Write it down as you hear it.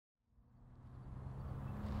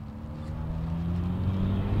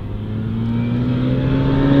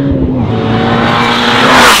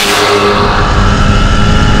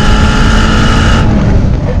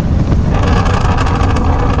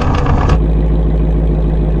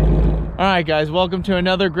Alright guys, welcome to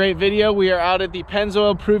another great video. We are out at the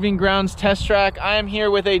Pennzoil Proving Grounds test track. I am here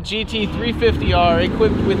with a GT350R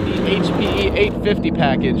equipped with the HPE 850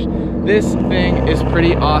 package. This thing is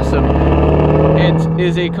pretty awesome. It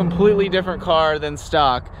is a completely different car than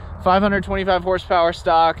stock. 525 horsepower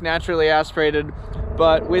stock, naturally aspirated,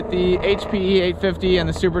 but with the HPE 850 and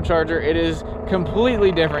the Supercharger, it is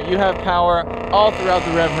completely different. You have power all throughout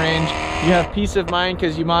the rev range. You have peace of mind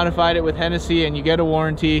because you modified it with Hennessey and you get a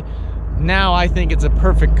warranty. Now I think it's a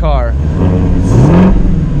perfect car.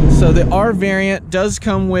 So the R variant does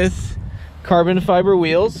come with carbon fiber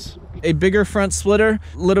wheels, a bigger front splitter,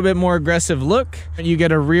 a little bit more aggressive look. You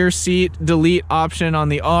get a rear seat delete option on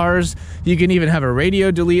the Rs. You can even have a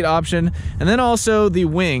radio delete option. And then also the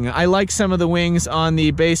wing. I like some of the wings on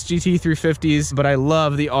the base GT350s, but I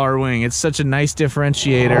love the R wing. It's such a nice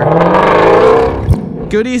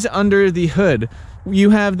differentiator. Goodies under the hood.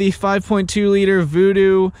 You have the 5.2 liter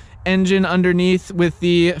Voodoo engine underneath with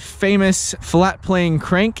the famous flat plane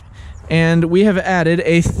crank, and we have added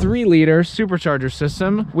a 3 liter supercharger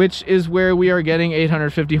system, which is where we are getting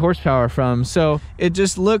 850 horsepower from. So it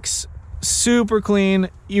just looks super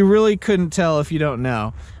clean. You really couldn't tell if you don't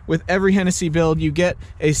know. With every Hennessey build, you get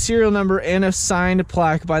a serial number and a signed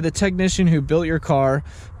plaque by the technician who built your car,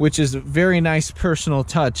 which is a very nice personal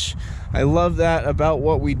touch. I love that about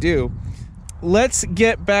what we do. Let's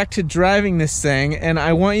get back to driving this thing, and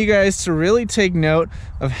I want you guys to really take note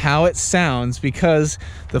of how it sounds, because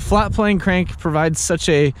the flat plane crank provides such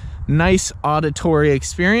a nice auditory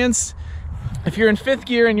experience. If you're in 5th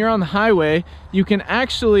gear and you're on the highway, you can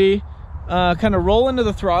actually kind of roll into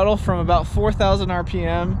the throttle from about 4,000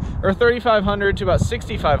 RPM or 3,500 to about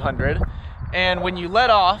 6,500, and when you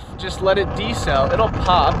let off, just let it decel, it'll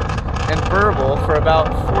pop and burble for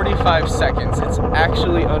about 45 seconds. It's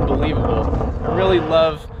actually unbelievable. I really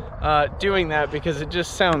love doing that because it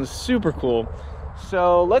just sounds super cool.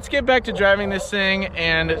 So let's get back to driving this thing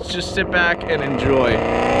and just sit back and enjoy.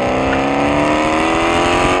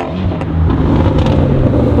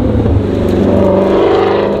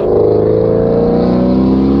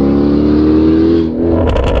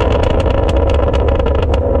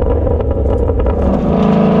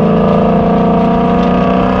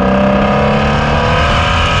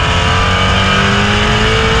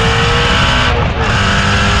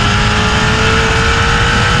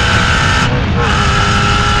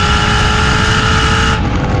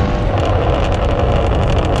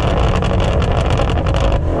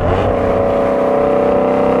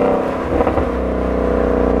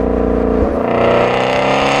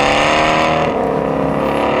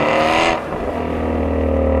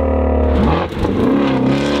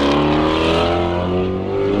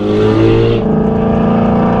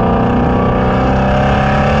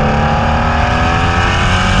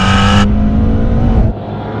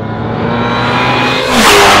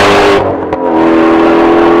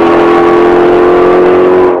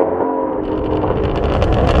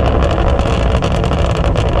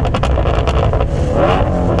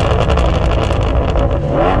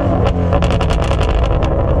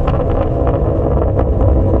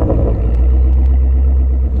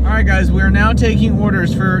 We are now taking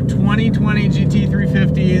orders for 2020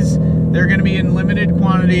 GT350s. They're going to be in limited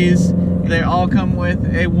quantities. They all come with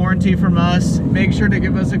a warranty from us. Make sure to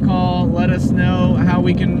give us a call. Let us know how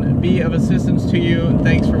we can be of assistance to you.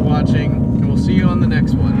 Thanks for watching, and we'll see you on the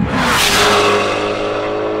next one.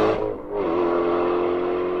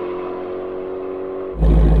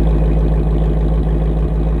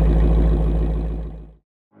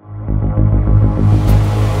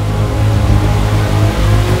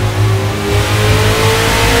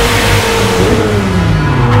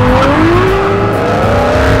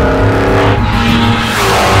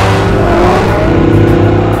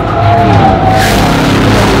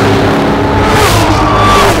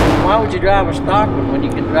 Drive a stock one when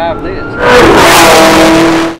you can drive this.